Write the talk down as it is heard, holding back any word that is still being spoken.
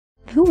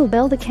Who will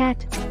build a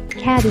cat?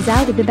 Cat is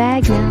out of the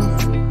bag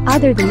now.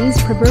 Other than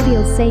these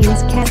proverbial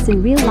sayings, cats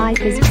in real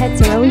life as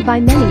pets are owned by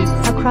many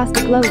across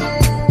the globe.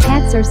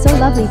 Cats are so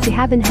lovely to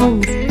have in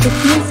homes. It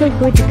feels so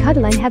good to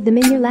cuddle and have them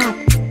in your lap.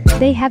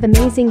 They have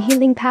amazing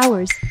healing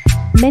powers.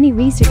 Many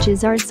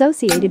researches are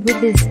associated with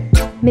this.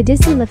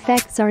 Medicinal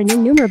effects are in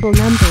innumerable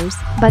numbers,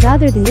 but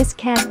other than this,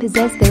 cats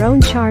possess their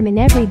own charm in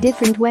every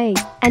different way,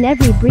 and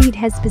every breed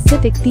has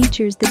specific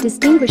features that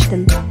distinguish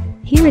them.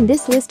 Here in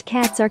this list,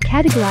 cats are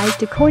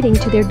categorized according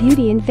to their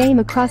beauty and fame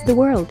across the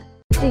world.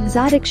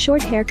 Exotic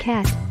short-hair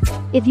cat.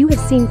 If you have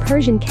seen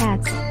Persian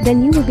cats,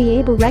 then you will be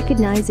able to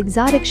recognize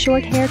exotic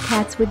short-hair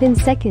cats within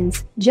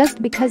seconds,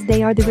 just because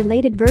they are the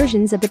related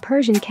versions of the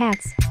Persian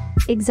cats.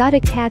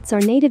 Exotic cats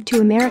are native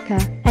to America,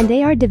 and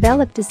they are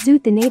developed to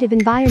suit the native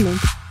environment.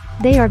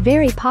 They are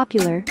very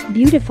popular,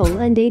 beautiful,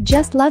 and they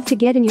just love to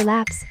get in your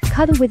laps,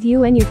 cuddle with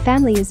you and your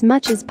family as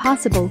much as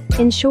possible.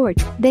 In short,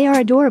 they are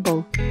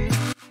adorable.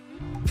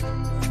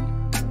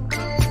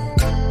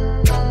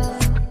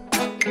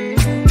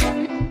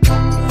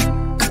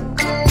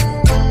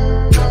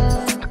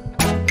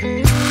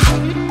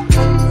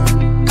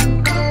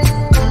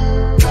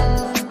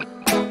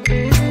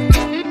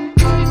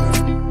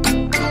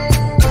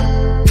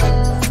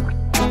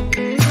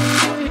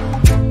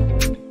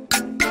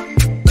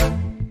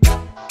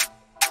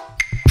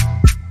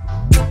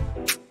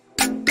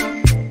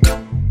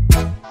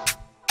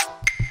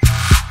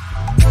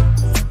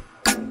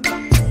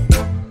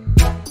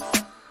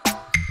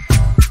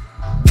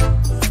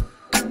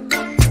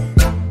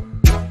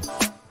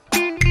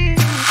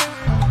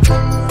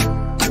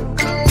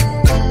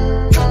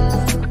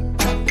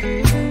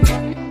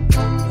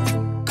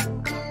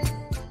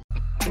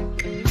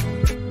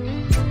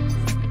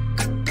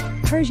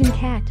 Persian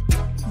cat.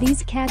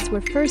 These cats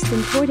were first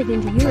imported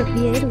into Europe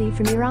via Italy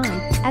from Iran,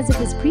 as it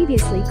was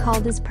previously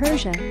called as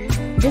Persia.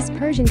 This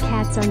Persian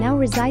cats are now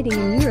residing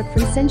in Europe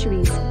from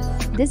centuries.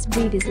 This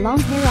breed is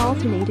long-hair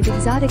alternative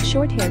exotic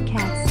short-hair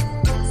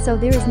cats. So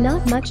there is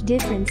not much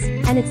difference,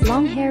 and its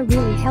long hair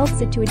really helps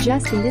it to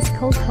adjust in this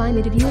cold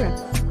climate of Europe.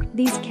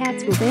 These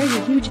cats will bear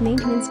you huge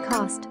maintenance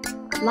cost,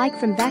 like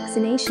from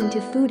vaccination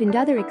to food and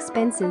other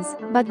expenses,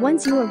 but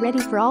once you are ready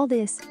for all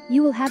this,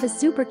 you will have a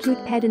super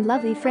cute pet and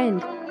lovely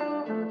friend.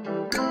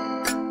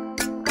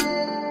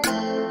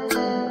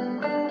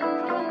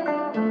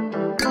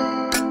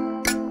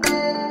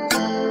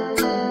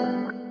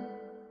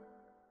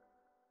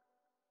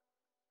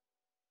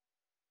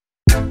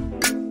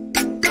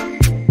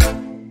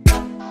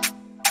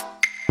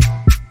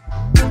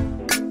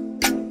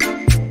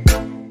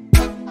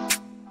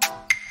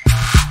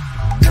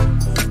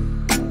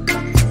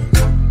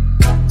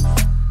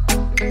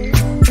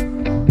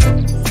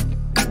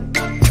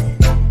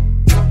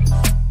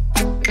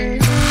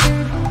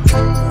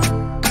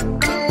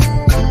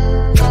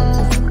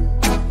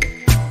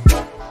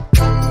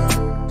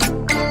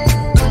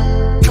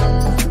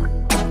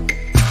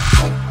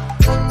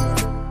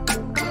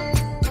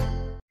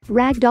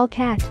 Ragdoll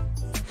cat.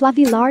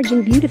 Fluffy, large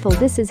and beautiful.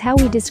 This is how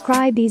we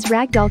describe these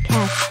ragdoll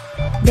cats.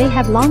 They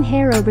have long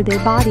hair over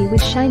their body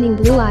with shining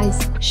blue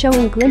eyes,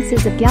 showing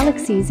glimpses of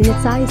galaxies in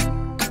its eyes.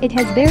 It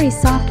has very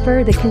soft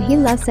fur that can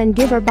heal us and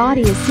give our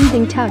body a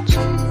soothing touch.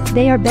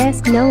 They are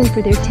best known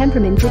for their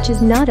temperament, which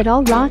is not at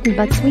all rotten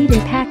but sweet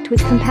and packed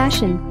with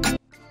compassion.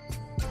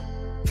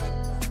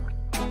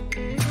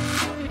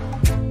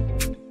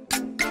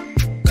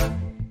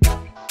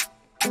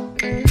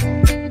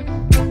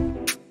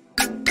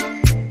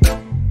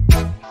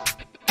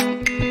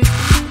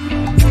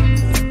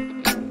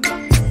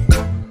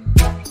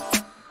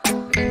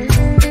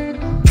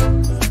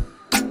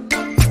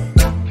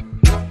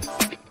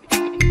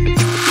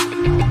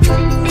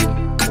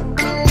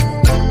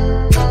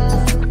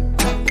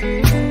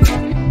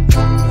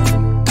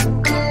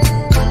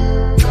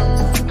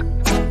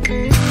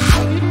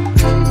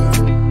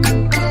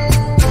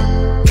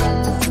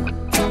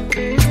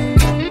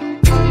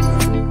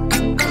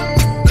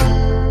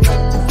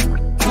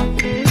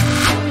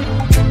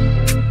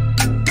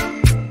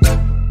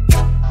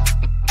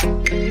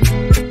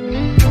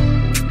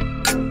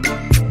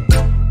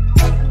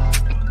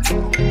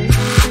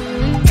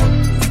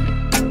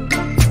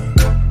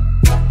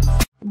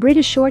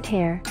 British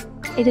Shorthair.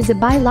 It is a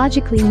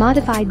biologically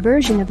modified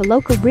version of a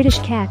local British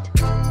cat.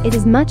 It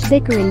is much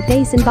thicker in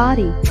face and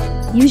body,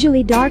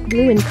 usually dark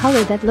blue in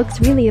color, that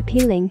looks really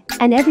appealing,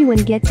 and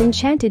everyone gets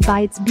enchanted by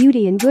its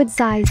beauty and good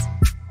size.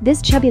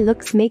 This chubby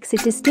looks makes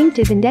it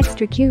distinctive and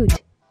extra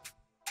cute.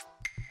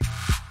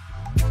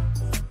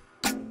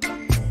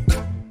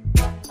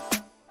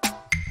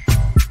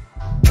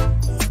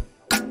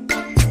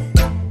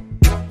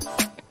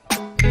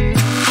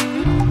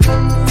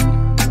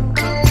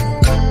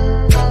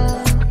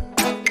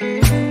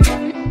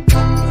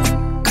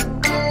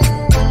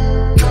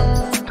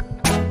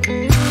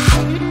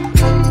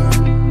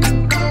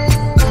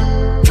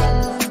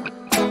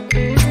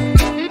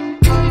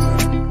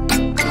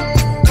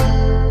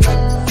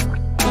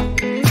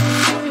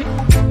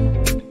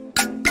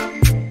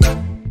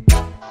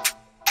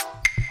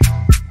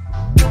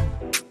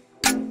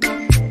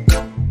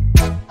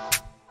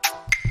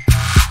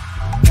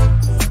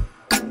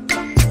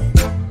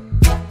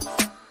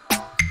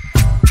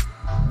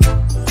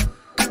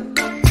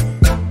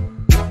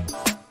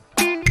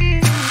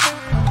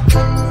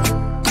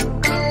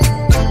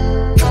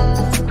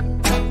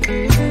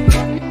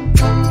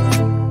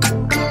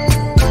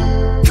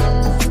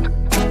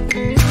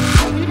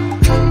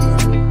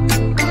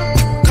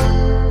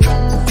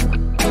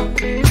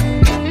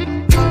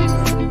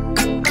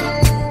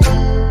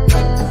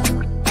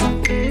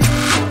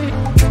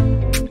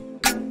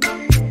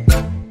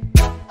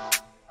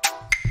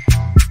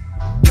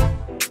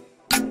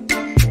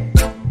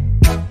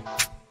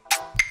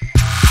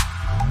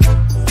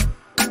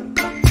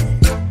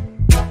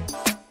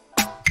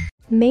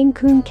 Maine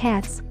Coon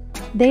cats.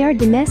 They are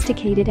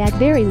domesticated at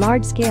very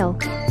large scale.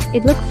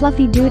 It looks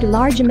fluffy due to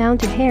large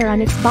amount of hair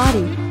on its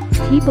body.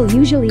 People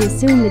usually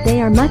assume that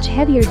they are much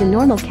heavier than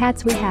normal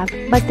cats we have,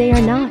 but they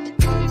are not.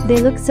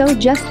 They look so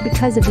just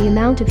because of the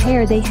amount of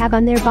hair they have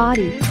on their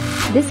body.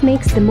 This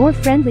makes them more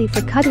friendly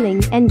for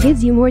cuddling and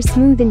gives you more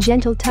smooth and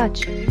gentle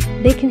touch.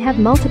 They can have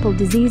multiple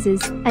diseases,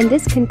 and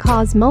this can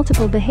cause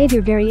multiple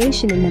behavior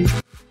variation in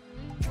them.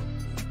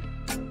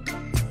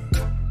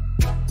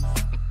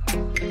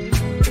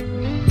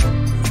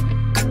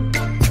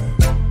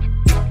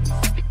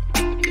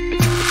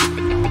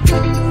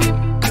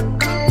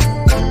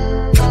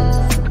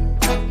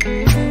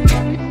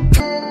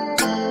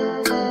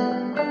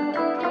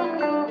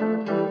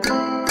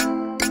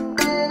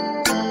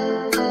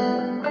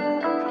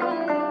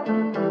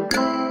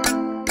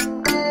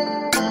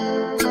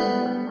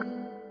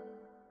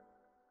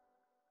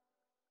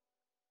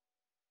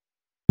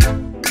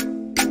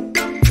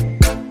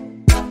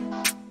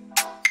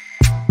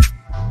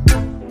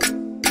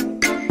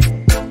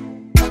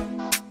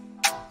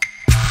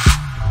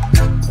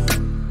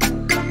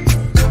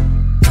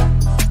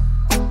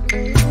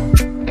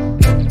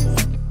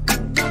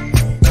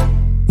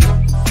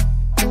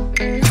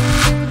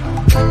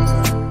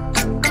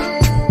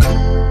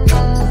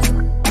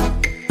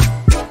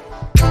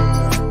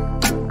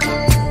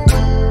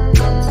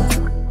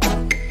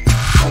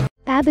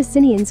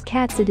 Abyssinians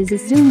cats. It is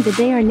assumed that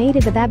they are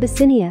native of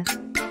Abyssinia.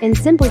 In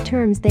simple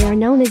terms, they are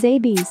known as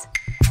Abys.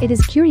 It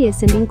is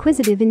curious and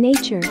inquisitive in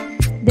nature.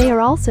 They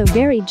are also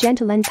very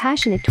gentle and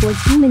passionate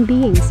towards human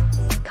beings.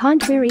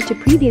 Contrary to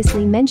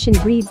previously mentioned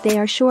breeds, they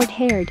are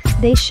short-haired.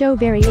 They show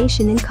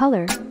variation in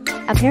color.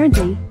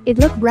 Apparently, it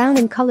look brown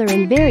in color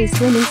and very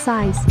slim in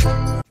size.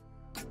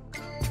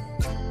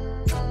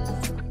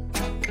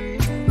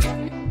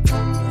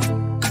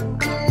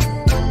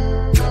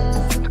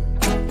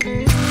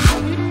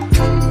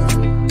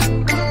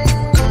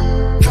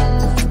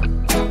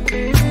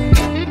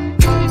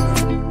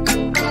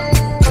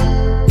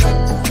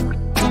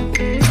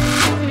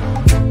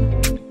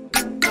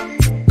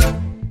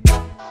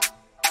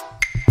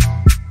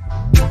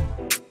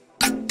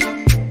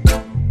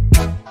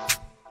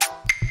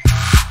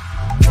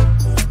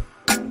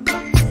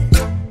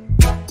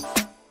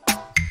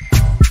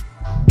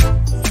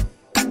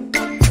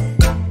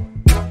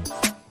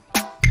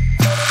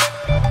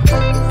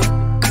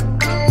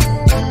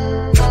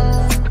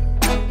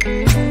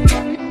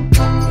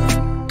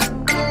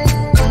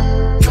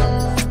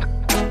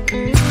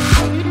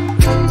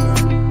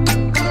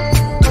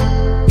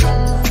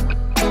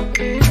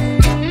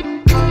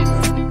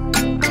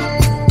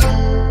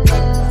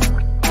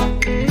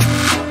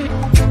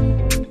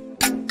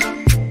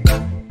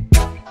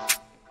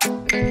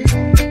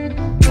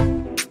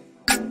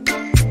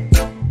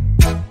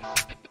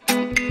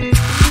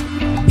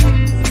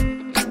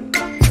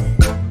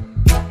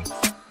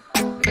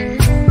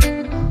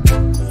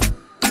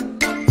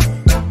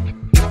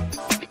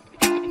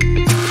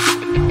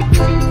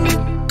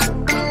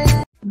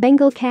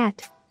 Bengal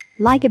cat.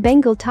 Like a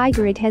Bengal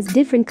tiger, it has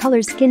different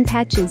color skin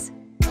patches.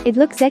 It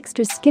looks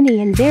extra skinny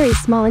and very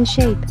small in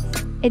shape.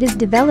 It is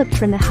developed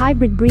from the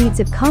hybrid breeds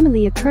of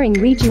commonly occurring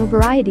regional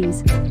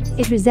varieties.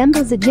 It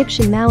resembles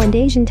Egyptian Mau and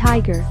Asian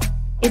tiger.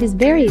 It is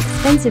very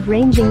expensive,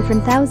 ranging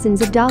from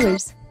thousands of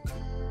dollars.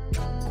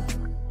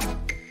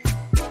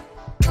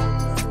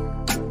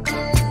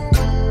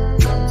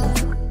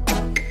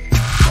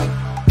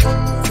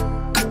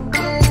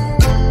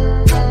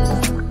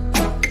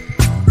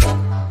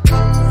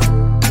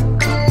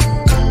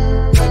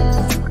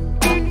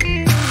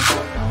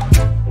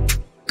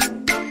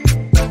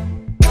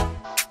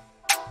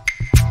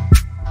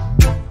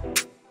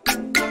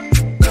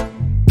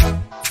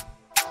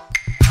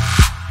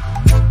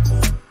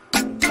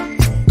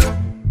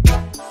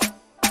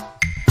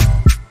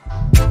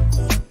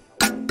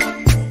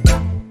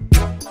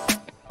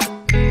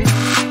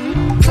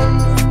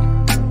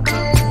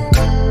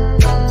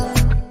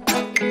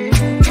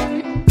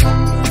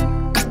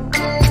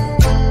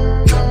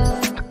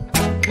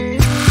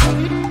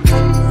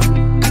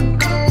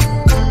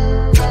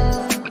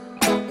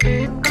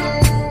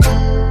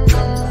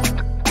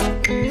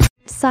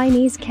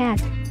 Siamese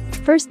cat.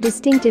 First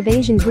distinctive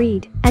Asian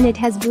breed, and it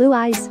has blue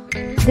eyes.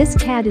 This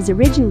cat is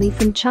originally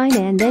from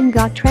China and then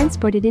got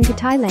transported into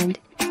Thailand.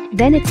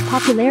 Then its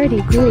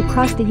popularity grew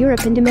across the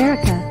Europe and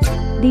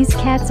America. These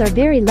cats are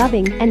very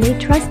loving and they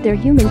trust their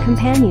human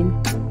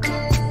companion.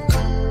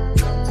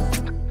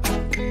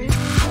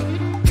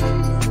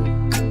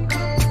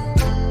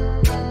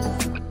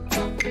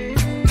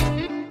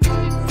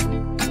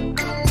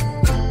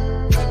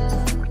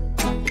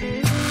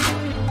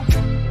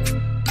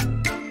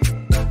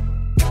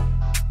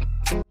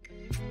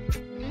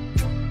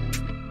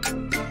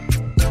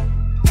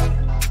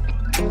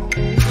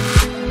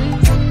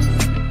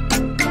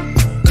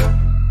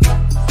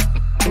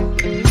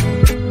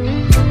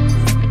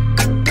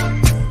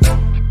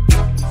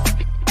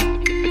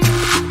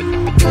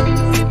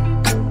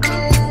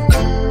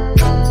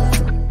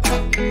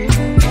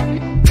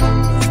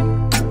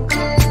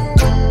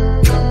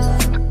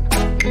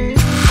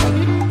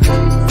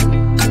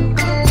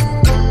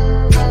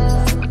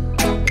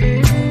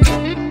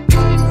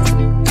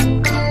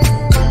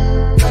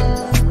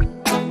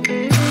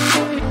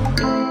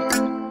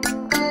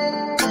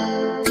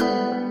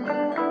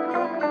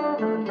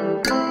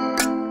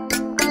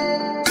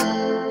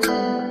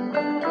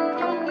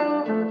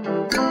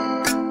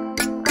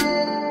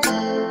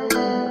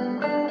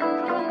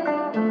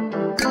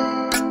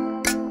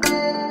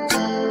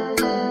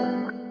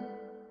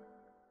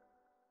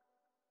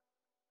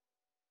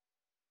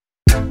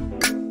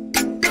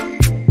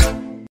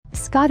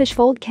 Scottish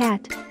Fold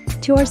Cat.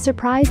 To our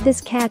surprise,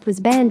 this cat was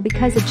banned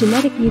because of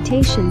genetic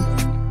mutation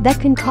that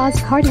can cause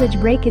cartilage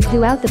breakage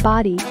throughout the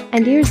body,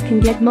 and ears can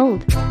get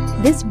mold.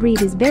 This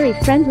breed is very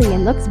friendly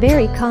and looks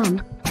very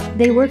calm.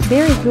 They work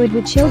very good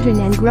with children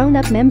and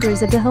grown-up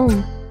members of the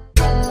home.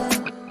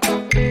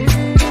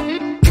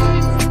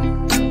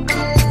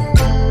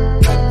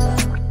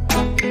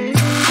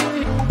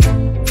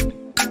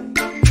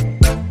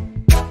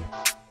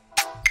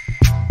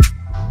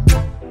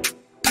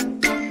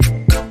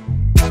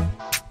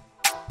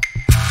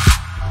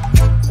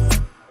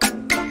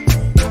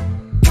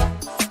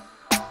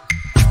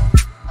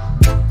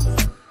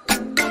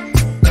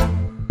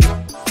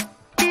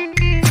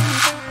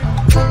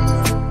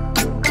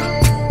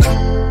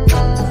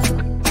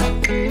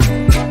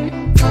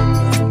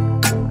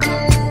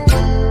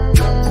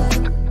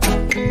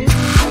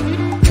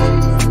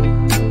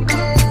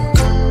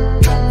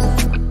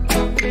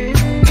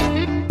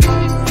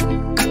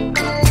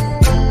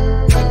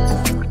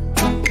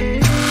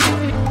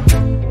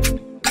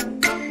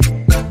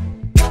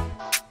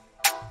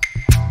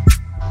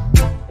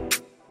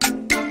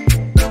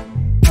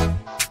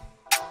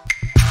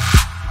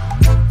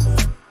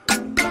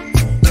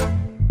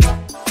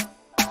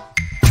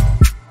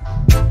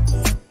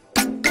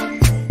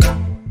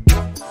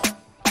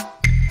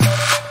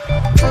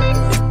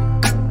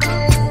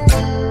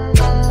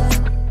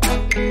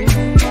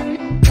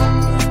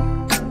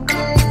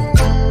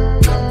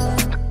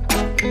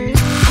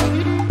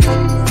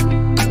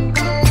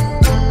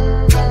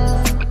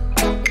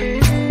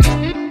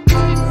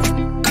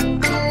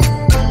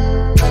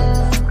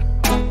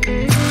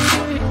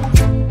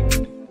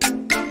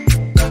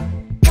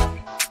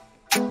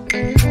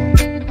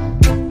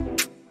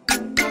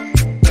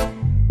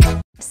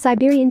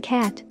 Siberian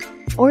cat.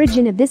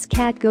 Origin of this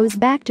cat goes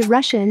back to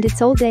Russia and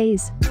its old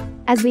days.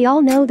 As we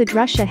all know that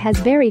Russia has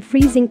very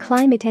freezing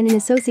climate, and in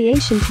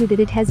association to that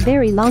it has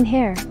very long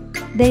hair.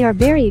 They are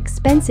very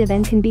expensive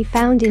and can be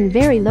found in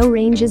very low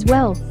range as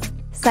well.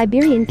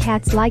 Siberian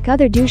cats like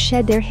other do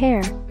shed their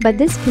hair, but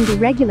this can be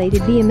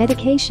regulated via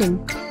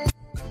medication.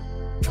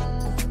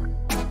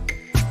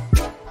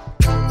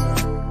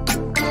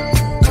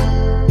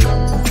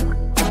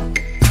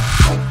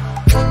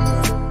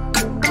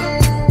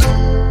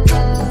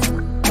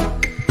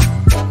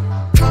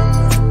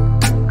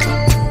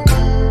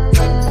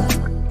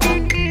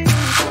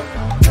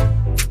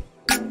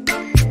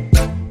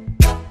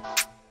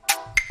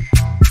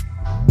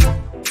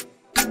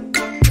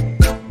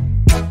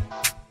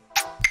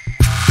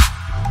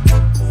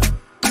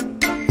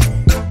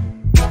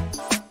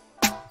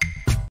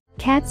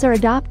 Cats are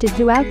adopted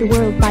throughout the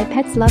world by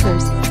pets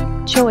lovers.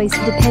 Choice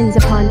depends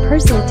upon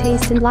personal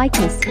taste and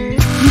likeness.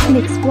 You can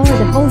explore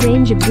the whole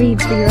range of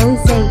breeds for your own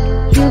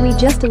sake. Here we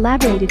just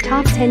elaborated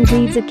top 10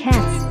 breeds of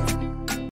cats.